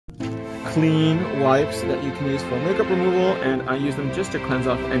clean wipes that you can use for makeup removal, and I use them just to cleanse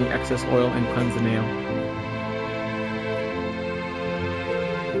off any excess oil and cleanse the nail.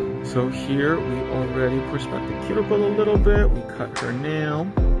 So here we already pushed back the cuticle a little bit. We cut her nail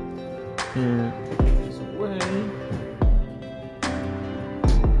and put this away.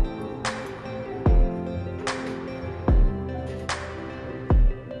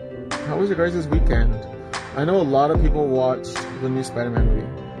 How was your guys' weekend? I know a lot of people watched the new Spider-Man movie,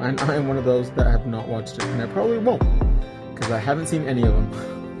 and I am one of those that have not watched it, and I probably won't, because I haven't seen any of them.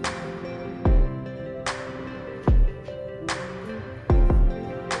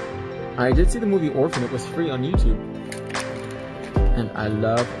 I did see the movie Orphan. It was free on YouTube, and I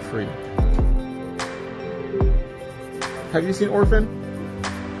love free. Have you seen Orphan?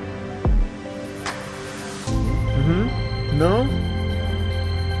 No?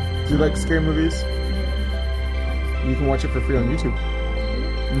 Do you like scary movies? You can watch it for free on YouTube.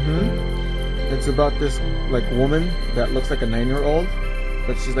 It's about this like woman that looks like a 9-year-old,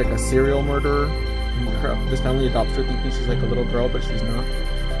 but she's like a serial murderer. This family adopts her thinking she's like a little girl, but she's not.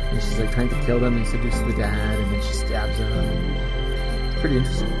 And she's like trying to kill them and seduce the dad, and then she stabs him. It's pretty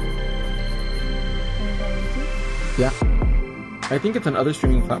interesting. Yeah. I think it's on other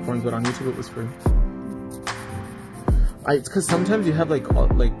streaming platforms, but on YouTube it was free. It's because sometimes you have like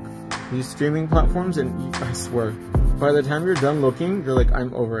these streaming platforms, and I swear, by the time you're done looking, you're like,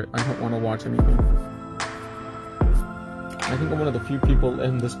 I'm over it. I don't want to watch anything. I think I'm one of the few people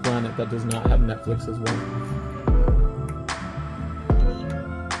in this planet that does not have Netflix as well.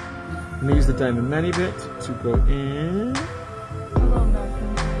 I'm gonna use the diamond mani bit to go in. Hello,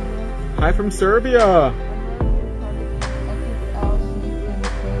 Malcolm. Hi from Serbia.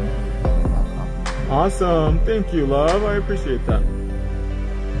 Awesome. Thank you, love. I appreciate that.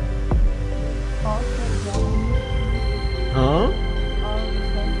 Huh?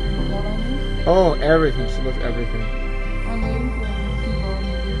 Oh, everything. She loves everything. I'm waiting for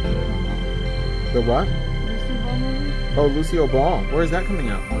Lucy Ball movie. The what? Lucy Ball movie? Oh, Lucille Ball. Where is that coming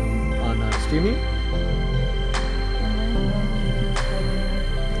out? On streaming?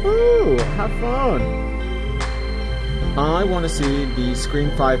 Ooh, have fun. I want to see the Scream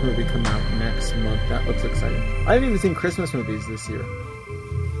 5 movie come out next month. That looks exciting. I haven't even seen Christmas movies this year.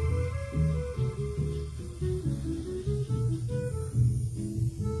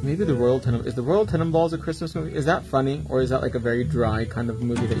 Maybe the Royal Tenenbaums. Is the Royal Tenenbaums a Christmas movie? Is that funny? Or is that like a very dry kind of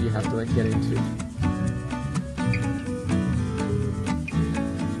movie that you have to like get into?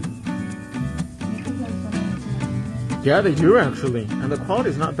 Yeah, they do actually. And the quality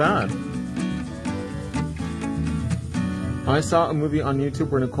is not bad. I saw a movie on YouTube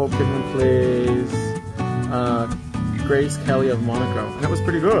where Nicole Kidman plays Grace Kelly of Monaco, and it was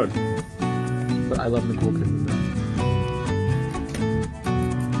pretty good. But I love Nicole Kidman though.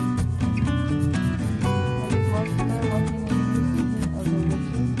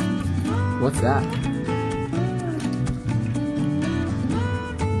 What's that?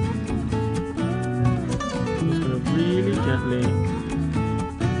 I'm just gonna really gently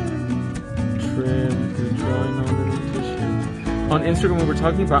trim the drawing on the tissue. On Instagram, we were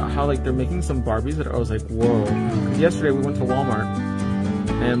talking about how like they're making some Barbies that I was like, whoa. Because yesterday we went to Walmart,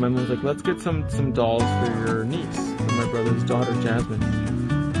 and my mom was like, let's get some dolls for your niece, for my brother's daughter, Jasmine.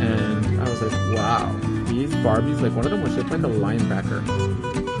 And I was like, wow, these Barbies, like one of them was shaped like a linebacker.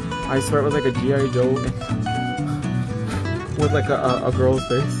 I swear it was like a G.I. Joe with like a girl's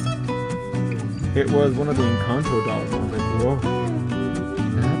face. It was one of the Encanto dolls. I was like, whoa.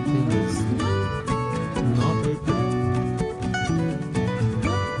 That thing is not very pretty.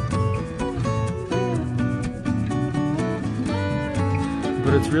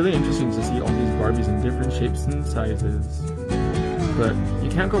 But it's really interesting to see all these Barbies in different shapes and sizes. But you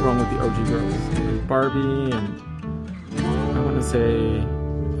can't go wrong with the OG girls. Like Barbie and I want to say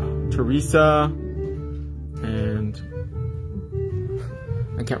Teresa, and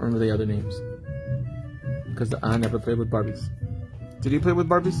I can't remember the other names because I never played with Barbies. Did you play with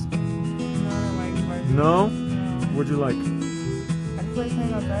Barbies? No, I like Barbies. No? What'd you like? I played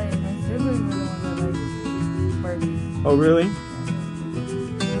playing with Barbies. My siblings were the ones that liked Barbies. Oh really?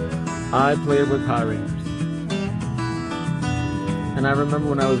 I played with Power Rangers. And I remember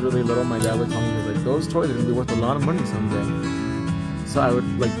when I was really little, my dad would tell me, he was like, those toys are gonna be worth a lot of money someday. So I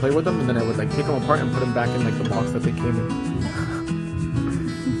would like play with them, and then I would like take them apart and put them back in like the box that they came in.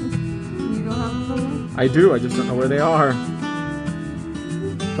 You don't have them? I do, I just don't know where they are.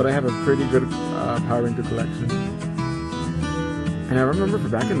 But I have a pretty good Power Ranger collection. And I remember for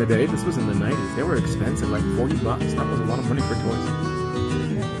back in the day, this was in the 90s, they were expensive, like 40 bucks. That was a lot of money for toys.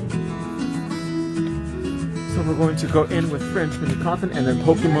 So we're going to go in with French Mini Cotton and then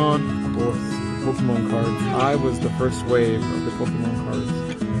Pokemon both Pokemon cards. I was the first wave of the Pokemon cards.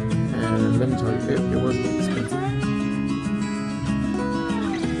 And let me tell you, it was expensive.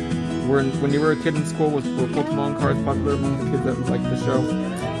 When you were a kid in school, were Pokemon cards popular among the kids that liked the show?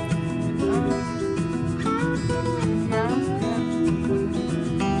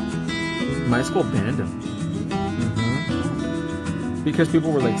 My school banned them. Because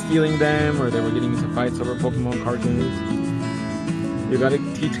people were like stealing them, or they were getting into fights over Pokemon card games. You gotta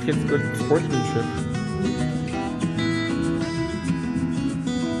teach kids good sportsmanship.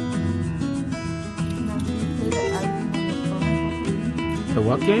 The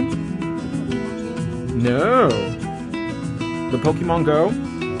what game? No. The Pokemon Go?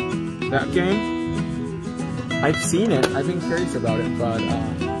 That game? I've seen it. I've been curious about it, but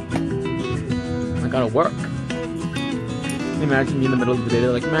I gotta work. Imagine me in the middle of the day,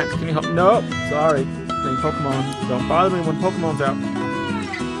 they're like, Max, can you help? Nope, sorry. Playing Pokemon. Don't bother me when Pokemon's out.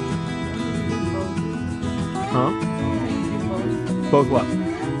 Huh? Both what?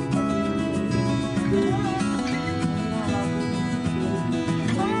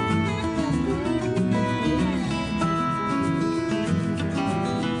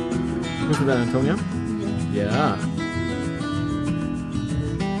 Was that Antonio? Yeah.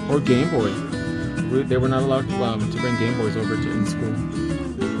 Or Game Boy. They were not allowed to bring Game Boys over to in school.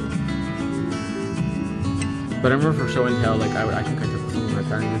 But I remember for show and tell, like I think I took some of my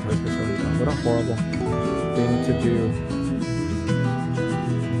parents' toys for show and tell. What a horrible thing to do.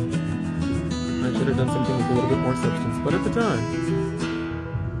 I should have done something with a little bit more substance, but at the time.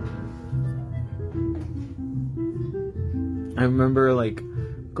 I remember like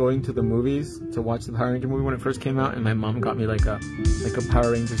going to the movies to watch the Power Ranger movie when it first came out, and my mom got me like a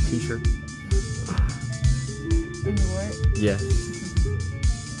Power Rangers t-shirt. And you wore it? Yes.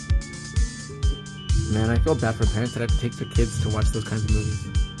 Man, I feel bad for parents that have to take their kids to watch those kinds of movies.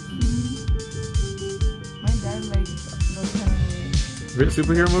 My dad likes those kind of movies.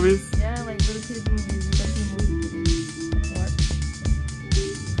 Superhero movies? Yeah, like little kids movies, especially movies to watch.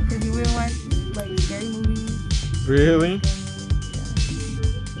 Because you wouldn't watch like scary movies. Really? Yeah.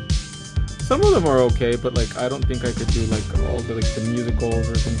 Some of them are okay, but like I don't think I could do like all the the musicals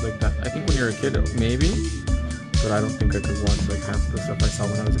or things like that. I think when you're a kid, maybe, but I don't think I could watch like half the stuff I saw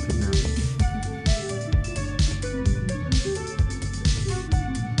when I was a kid now.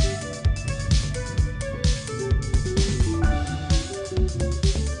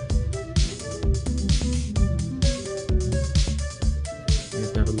 You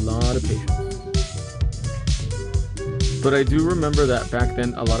have to have a lot of patience. But I do remember that back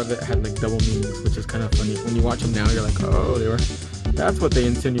then a lot of it had like double meanings, which is kind of funny. When you watch them now, you're like, oh, that's what they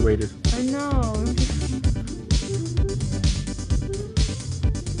insinuated. I know.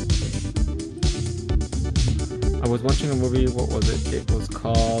 I was watching a movie, what was it? It was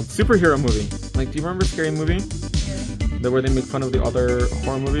called Superhero Movie. Like, do you remember Scary Movie? Yeah. Where they make fun of the other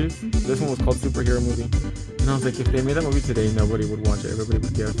horror movies? This one was called Superhero Movie. And I was like, if they made that movie today, nobody would watch it. Everybody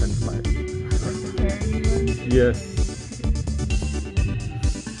would get offended by it. Yes.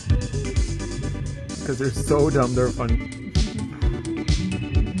 Because they're so dumb, they're funny.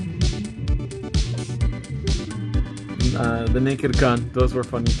 The Naked Gun, those were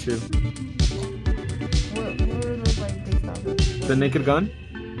funny too. What were those like based off of? The Naked Gun?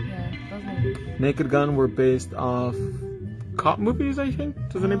 Yeah, those movies. Naked Gun were based off cop movies, I think.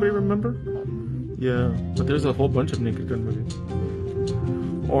 Does anybody remember? Yeah, but there's a whole bunch of Naked Gun movies.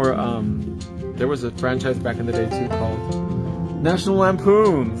 Or there was a franchise back in the day too called National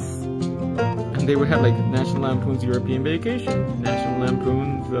Lampoons. And they would have like National Lampoon's European Vacation, National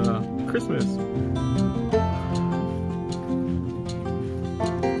Lampoon's Christmas.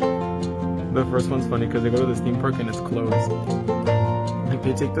 The first one's funny because they go to this theme park and it's closed. Like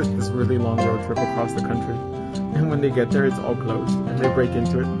they take this really long road trip across the country, and when they get there, it's all closed, and they break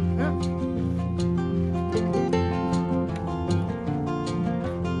into it.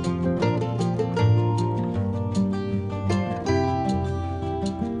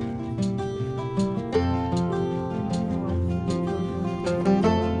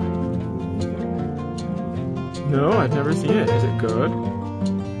 No, I've never seen it. Is it good?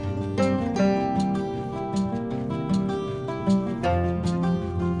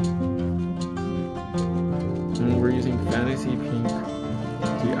 And we're using Fantasy Pink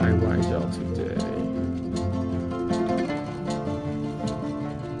DIY gel today.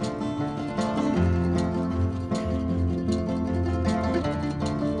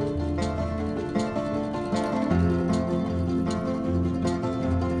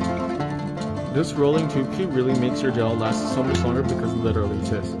 This rolling tube key really makes your gel last so much longer because literally,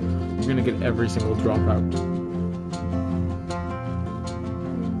 sis, you're gonna get every single drop out.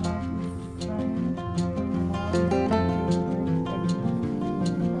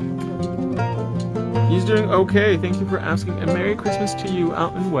 doing okay. Thank you for asking. And Merry Christmas to you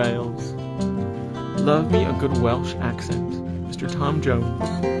out in Wales. Love me a good Welsh accent. Mr. Tom Jones.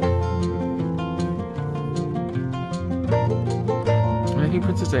 And I think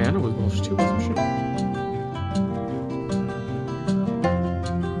Princess Diana was Welsh too, wasn't she?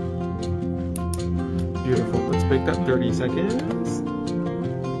 Beautiful. Let's bake that 30 seconds.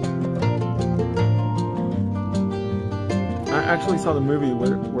 I actually saw the movie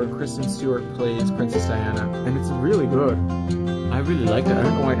where Kristen Stewart plays Princess Diana, and it's really good. I really liked it. I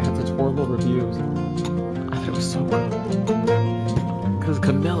don't know why it had such horrible reviews. I thought it was so good. Because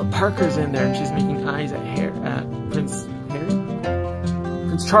Camilla Parker's in there, and she's making eyes at Prince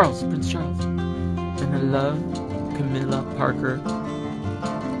Charles. And I love Camilla Parker,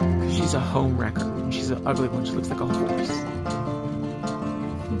 because she's a home wrecker, and she's an ugly one. She looks like a horse.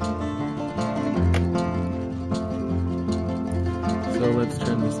 So let's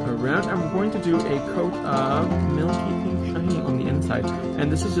turn this around, and we're going to do a coat of Milky Pink Shiny on the inside.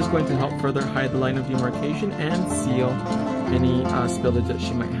 And this is just going to help further hide the line of demarcation and seal any spillage that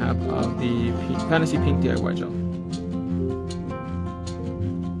she might have of the Fantasy Pink DIY gel.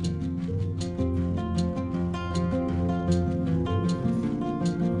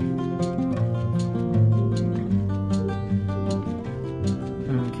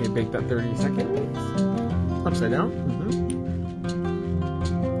 Okay, bake that 30 seconds. Upside down.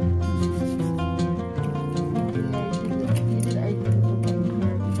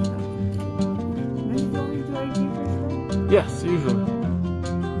 Yes, usually.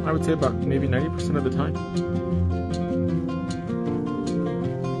 I would say about maybe 90% of the time.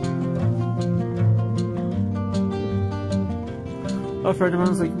 A friend of mine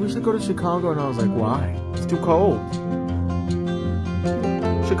was like, we should go to Chicago, and I was like, why? It's too cold.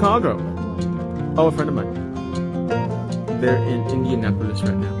 Chicago. Oh, a friend of mine. They're in Indianapolis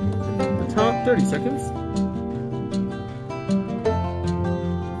right now. The top 30 seconds.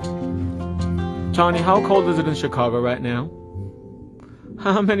 Johnny, how cold is it in Chicago right now?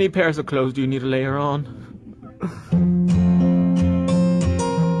 How many pairs of clothes do you need to layer on?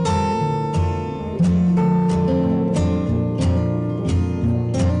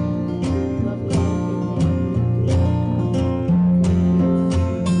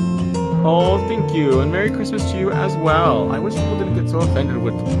 Oh, thank you, and Merry Christmas to you as well. I wish people didn't get so offended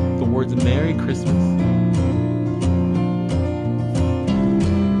with the words Merry Christmas.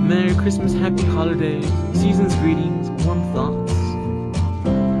 Merry Christmas, Happy Holidays, Season's Greetings, Warm Thoughts.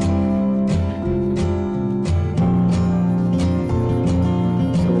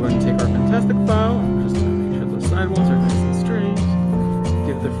 So we're going to take our fantastic file, just to make sure the side walls are nice and straight.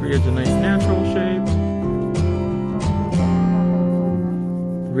 Give the free edge a nice natural shape.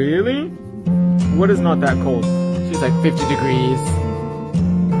 Really? What is not that cold? She's like 50 degrees.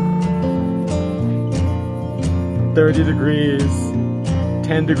 30 degrees.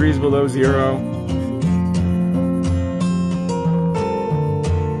 10 degrees below zero.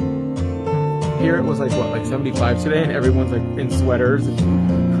 Here it was like what, like 75 today, and everyone's like in sweaters and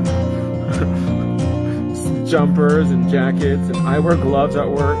jumpers and jackets, and I wear gloves at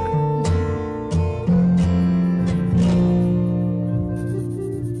work.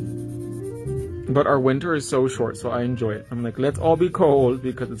 But our winter is so short, so I enjoy it. I'm like, let's all be cold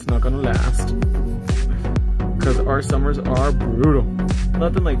because it's not gonna last. Because our summers are brutal.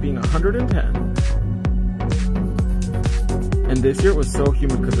 Nothing like being 110. And this year it was so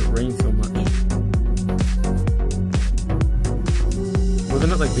humid because it rained so much.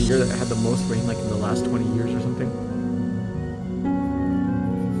 Wasn't it like the year that it had the most rain, like in the last 20 years or something?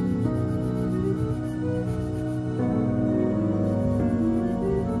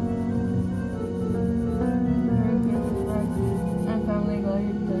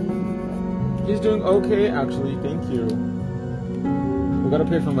 He's doing okay, actually. Thank you. We gotta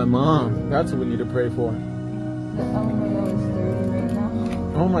pray for my mom. That's what we need to pray for.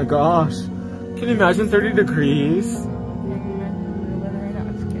 Oh my gosh. Can you imagine 30 degrees?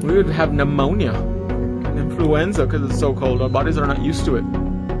 We would have pneumonia and influenza because it's so cold. Our bodies are not used to it.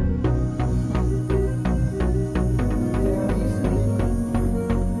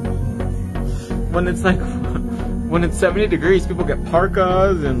 When it's like, when it's 70 degrees, people get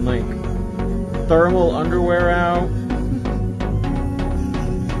parkas and like thermal underwear out.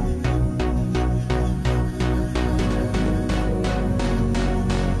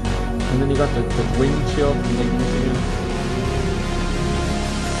 And then you got the wind chill from Lake Michigan.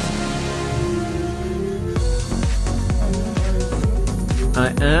 I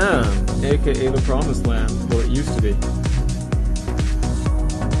am, aka the Promised Land. Well, it used to be.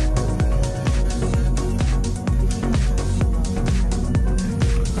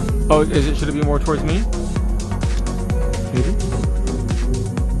 Oh, should it be more towards me? Maybe?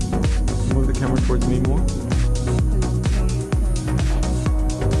 Move the camera towards me more.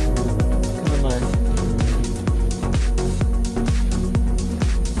 Come on.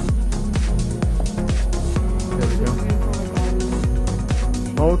 There we go.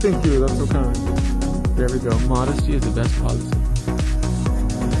 Oh, thank you. That's so kind. There we go. Modesty is the best policy.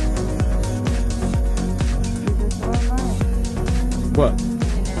 What?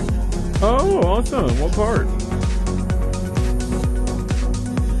 Oh, awesome. What part?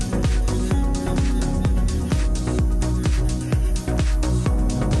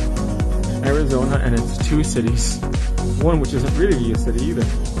 Arizona, and it's 2 cities. One which isn't really a city either.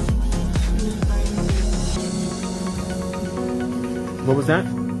 What was that?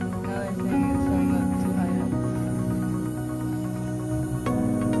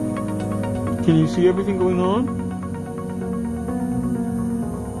 Can you see everything going on?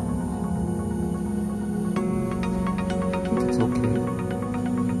 It's okay.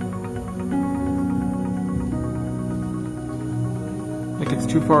 Like it's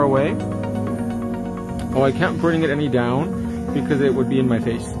too far away? Oh, I can't bring it any down because it would be in my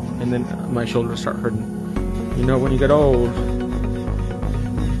face and then my shoulders start hurting. You know, when you get old.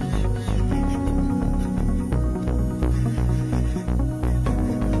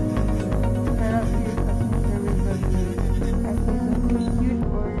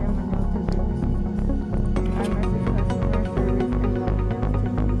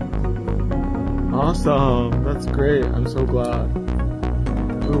 Awesome, that's great. I'm so glad.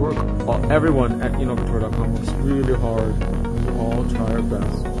 We work, everyone at Victoria.com works really hard. We all try our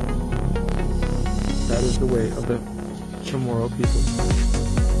best. That is the way of the Chamorro people.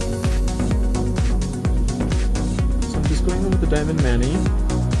 So I'm just going in with the Diamond Mani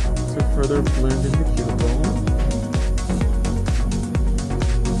to further blend in the cuticle.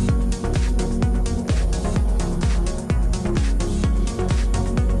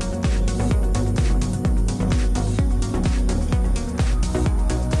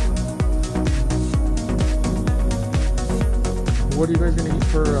 What are you guys gonna eat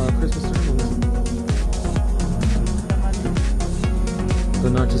for Christmas dinner?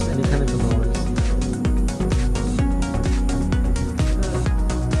 But not just any kind of tamales.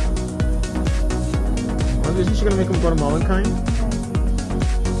 Oh, isn't she gonna make them Guatemalan kind?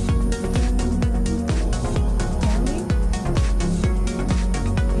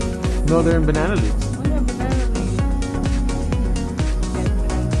 No, they're in banana leaves.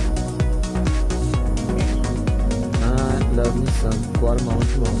 Love me some Guatemalan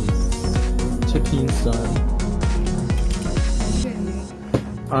tamales. Chicken style.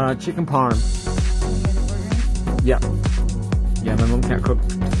 Chicken parm. Yeah. Yeah, my mom can't cook.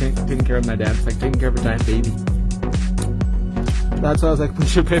 Taking care of my dad. It's like taking care of a giant baby. That's why I was like, we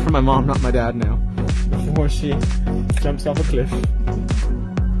should pay for my mom, not my dad now. Before she jumps off a cliff.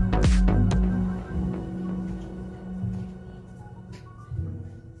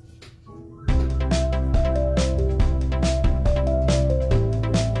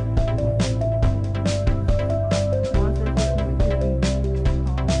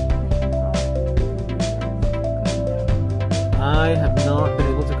 I have not been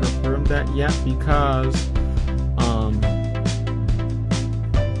able to confirm that yet because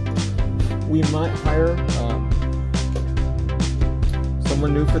we might hire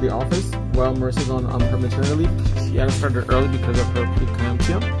someone new for the office while Marissa's on her maternity leave. She had to start it early because of her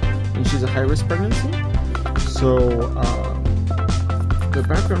preeclampsia, and she's a high-risk pregnancy. So the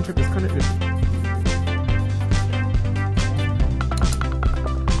background check is kind of iffy.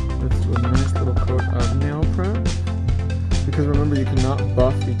 Let's do a nice little coat of nail prep. Because remember, you cannot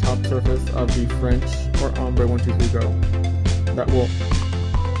buff the top surface of the French or Ombre 123 Go. That will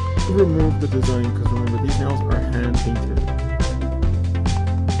remove the design, because remember, these nails are hand painted.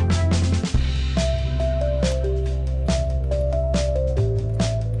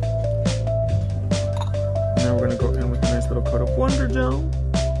 Now we're going to go in with a nice little coat of Wonder Gel.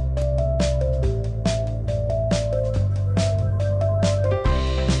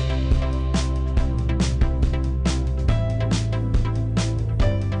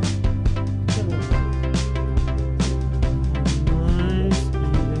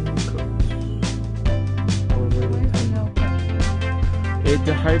 It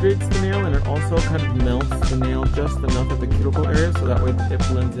dehydrates the nail, and it also kind of melts the nail just enough at the cuticle area, so that way it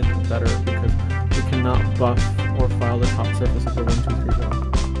blends in better, because we cannot buff or file the top surface of the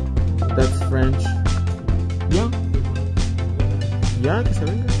 123 Go. That's French. Yeah. Yeah, que se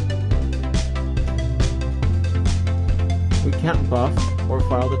venga. We can't buff or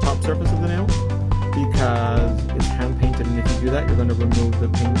file the top surface of the nail because it's hand painted, and if you do that, you're going to remove the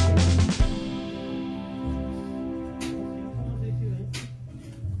painting.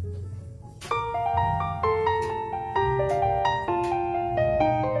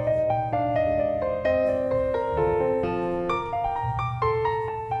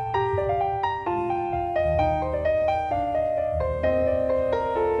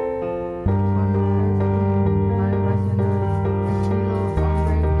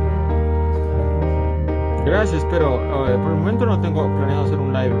 Gracias, pero por el momento no tengo planeado hacer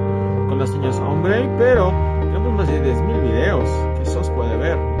un live con las uñas Ombre, pero tenemos más de 10.000 videos que SOS puede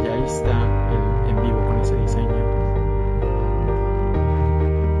ver. Y ahí está en vivo con ese diseño.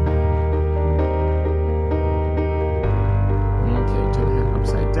 Okay, turn the hand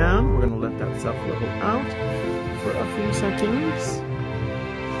upside down. We're going to let that self-level out for a few seconds.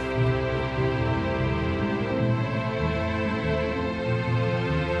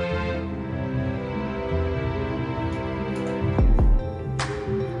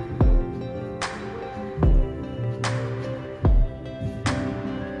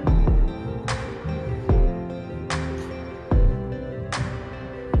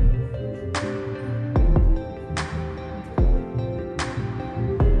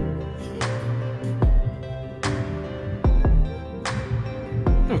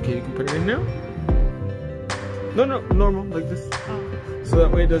 Okay, you can put it in now. No, normal, like this. So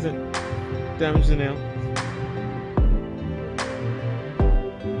that way it doesn't damage the nail.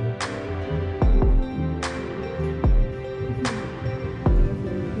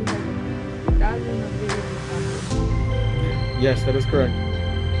 Yes, that is correct.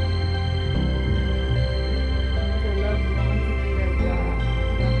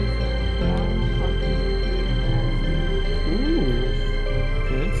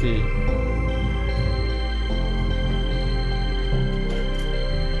 Fancy.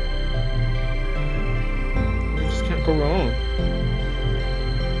 You just can't go wrong.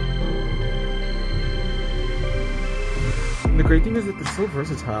 And the great thing is that they're so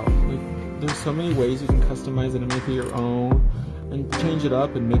versatile. Like, there's so many ways you can customize it and make it your own and change it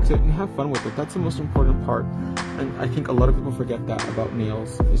up and mix it and have fun with it. That's the most important part. And I think a lot of people forget that about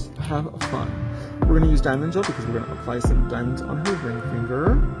nails, is have fun. We're going to use diamond gel because we're going to apply some diamonds on her ring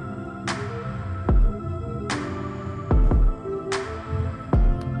finger.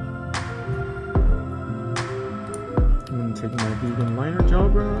 I'm going to take my vegan liner gel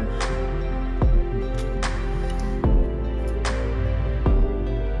brush.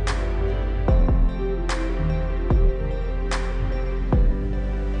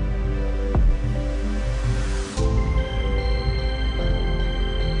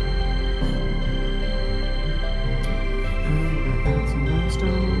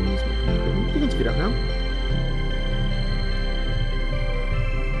 You can speed up now.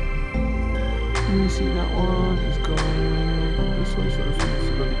 You see that one is going this way, so this one's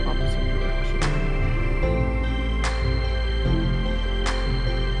going the opposite direction.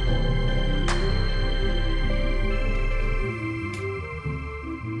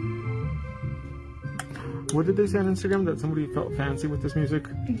 What did they say on Instagram? That somebody felt fancy with this music?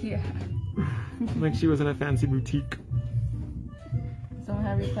 Yeah. Like she was in a fancy boutique. Someone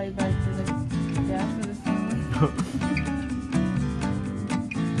had replied back to like, yeah, for the same.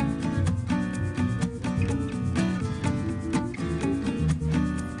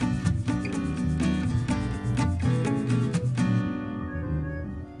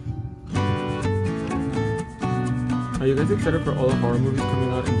 Are you guys excited for all the horror movies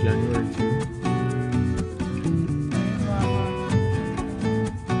coming out in January too?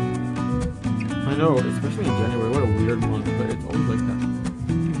 I know, especially in January. What a weird month, but it's always like that.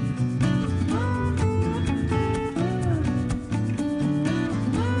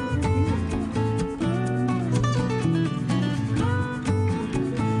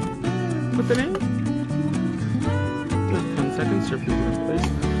 Put that in. Just 10 seconds, your freezer in place.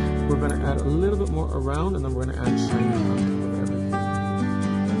 We're going to add a little bit more around, and then we're going to add shine on top of everything.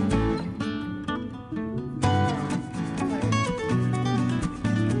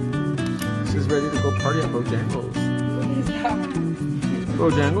 She's ready to go party at Bojangles.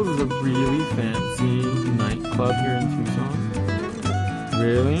 Bojangles is a really fancy nightclub here in Tucson.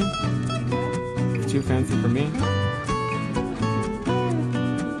 Really? It's too fancy for me.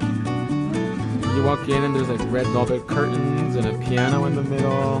 You walk in and there's like red velvet curtains and a piano in the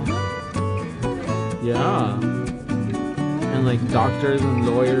middle. Yeah. And like doctors and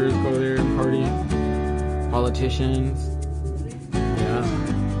lawyers go there and party. Politicians. Yeah.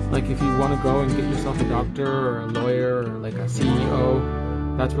 Like if you want to go and get yourself a doctor or a lawyer or like a CEO,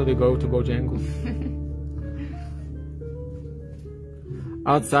 that's where they go, to Bojangles.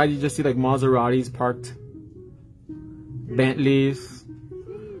 Outside you just see like Maseratis parked. Bentleys.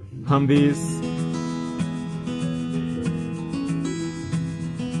 Humvees.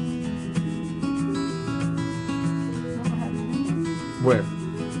 Where?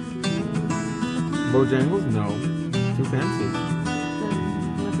 Bojangles? No. Too fancy.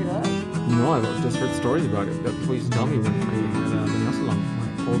 Look it up? No, I've just heard stories about it. That people used to tell me when I had the nail salon,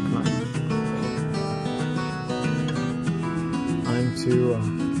 my old clients. I'm too,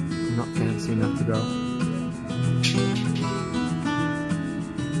 I'm not fancy enough to go.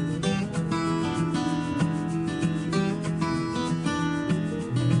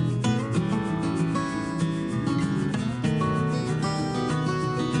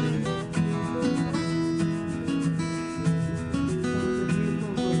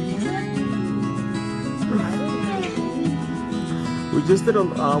 we just did a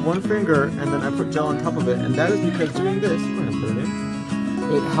one finger and then I put gel on top of it, and that is because doing this, we're gonna put it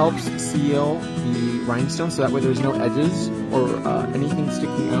in, it helps seal the rhinestone so that way there's no edges or anything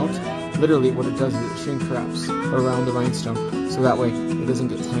sticking out. Literally what it does is it shrink wraps around the rhinestone so that way it doesn't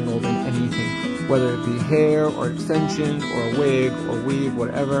get tangled in anything, whether it be hair or extension or a wig or weave,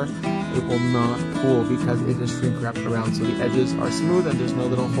 whatever. It will not pull because it is shrink wrapped around, so the edges are smooth and there's no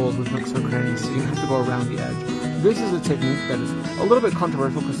little holes with nooks or crannies, so you have to go around the edge. This is a technique that is a little bit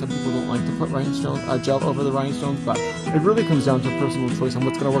controversial because some people don't like to put gel over the rhinestones, but it really comes down to personal choice on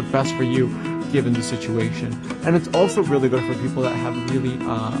what's going to work best for you given the situation. And it's also really good for people that have really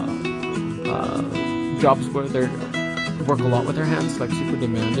jobs where they work a lot with their hands, like super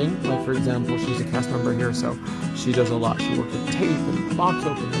demanding. Like for example, she's a cast member here, so she does a lot. She works with tape and box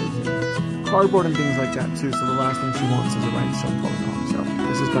openers and cardboard and things like that too. So the last thing she wants is a rhinestone falling off. So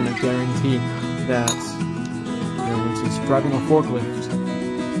this is going to guarantee that, you know, when she's driving a forklift,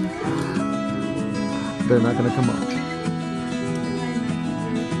 they're not going to come up.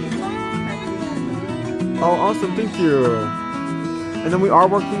 Oh, awesome! Thank you. And then we are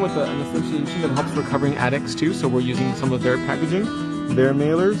working with an association that helps recovering addicts too, so we're using some of their packaging, their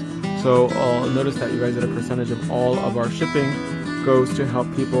mailers. So notice that you guys, that a percentage of all of our shipping goes to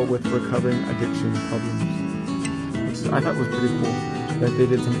help people with recovering addiction problems. Which I thought was pretty cool that they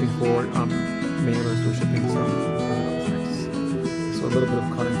did something for mailers for shipping, so that was nice. So a little bit of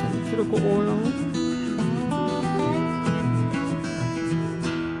cotton candy cuticle oil.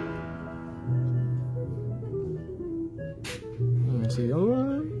 The other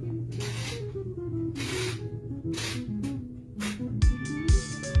one.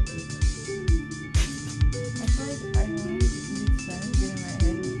 I feel like I don't need sense getting my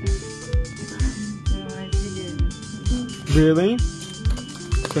head when I figured. Really?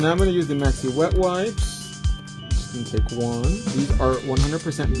 So now I'm going to use the Maxi wet wipes. Just going to take one. These are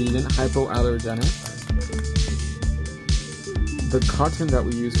 100% vegan, hypoallergenic. The cotton that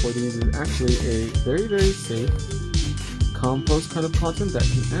we use for these is actually a very, very safe compost kind of cotton that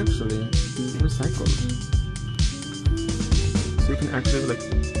can actually be recycled. So you can actually like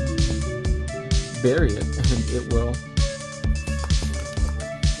bury it and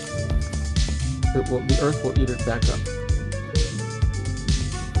the earth will eat it back up.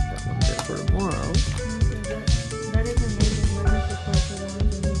 Put that one there for tomorrow. That is amazing. What is the cost for the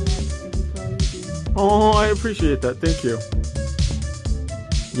ones that you guys do? Oh, I appreciate that. Thank you.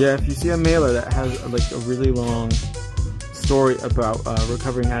 Yeah, if you see a mailer that has like a really long story about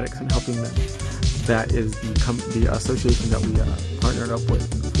recovering addicts and helping them, that is the association that we partnered up with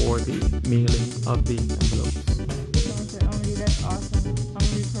for the mailing of the envelopes. Ombre, that's awesome. I'm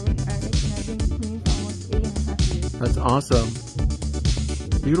a recovering addict and I've been clean for almost 8.5 years. That's awesome.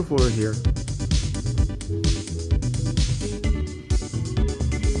 Beautiful right here.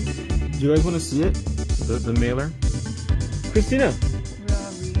 Do you guys want to see it? The mailer? Christina!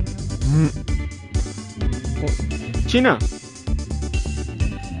 China!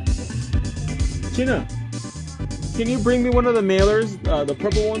 China! Can you bring me one of the mailers, the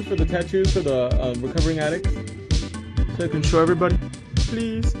purple one for the tattoos for the recovering addicts? So I can show everybody?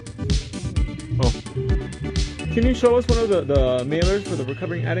 Please? Oh. Can you show us one of the mailers for the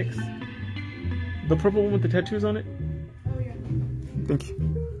recovering addicts? The purple one with the tattoos on it? Oh yeah. Thank you.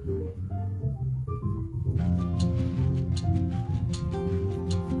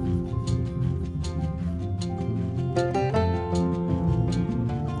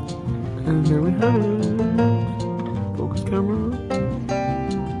 And there we have it. Focus camera.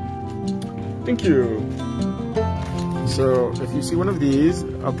 Thank you. So if you see one of these,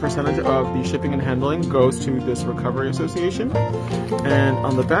 a percentage of the shipping and handling goes to this recovery association. And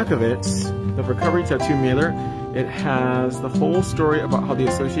on the back of it, the recovery tattoo mailer, it has the whole story about how the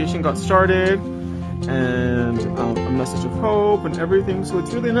association got started and a message of hope and everything. So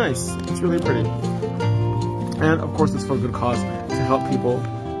it's really nice. It's really pretty. And of course it's for a good cause to help people,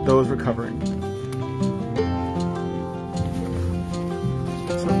 those recovering.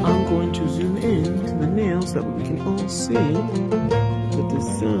 So I'm going to zoom in to the nails so that we can all see the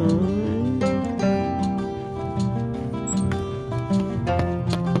design.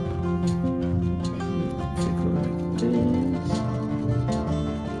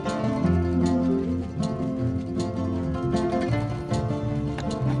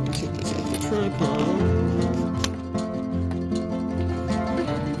 Take this off the tripod.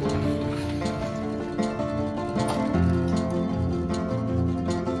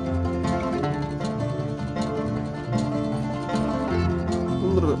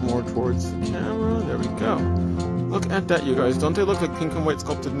 A little bit more towards the camera. There we go. Look at that, you guys. Don't they look like pink and white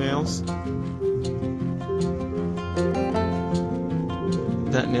sculpted nails?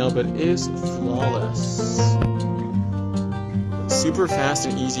 that nail bit is flawless. Super fast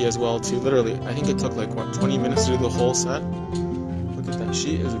and easy as well too. Literally, I think it took like what, 20 minutes to do the whole set. Look at that.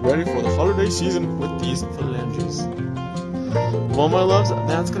 She is ready for the holiday season with these phalanges. Well, my loves,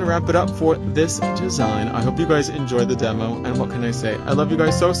 that's gonna wrap it up for this design. I hope you guys enjoyed the demo, and what can I say? I love you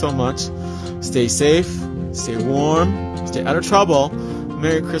guys so much. Stay safe, stay warm, stay out of trouble.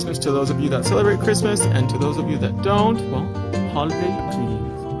 Merry Christmas to those of you that celebrate Christmas, and to those of you that don't, well, holiday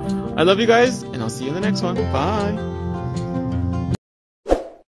greetings. I love you guys, and I'll see you in the next one. Bye.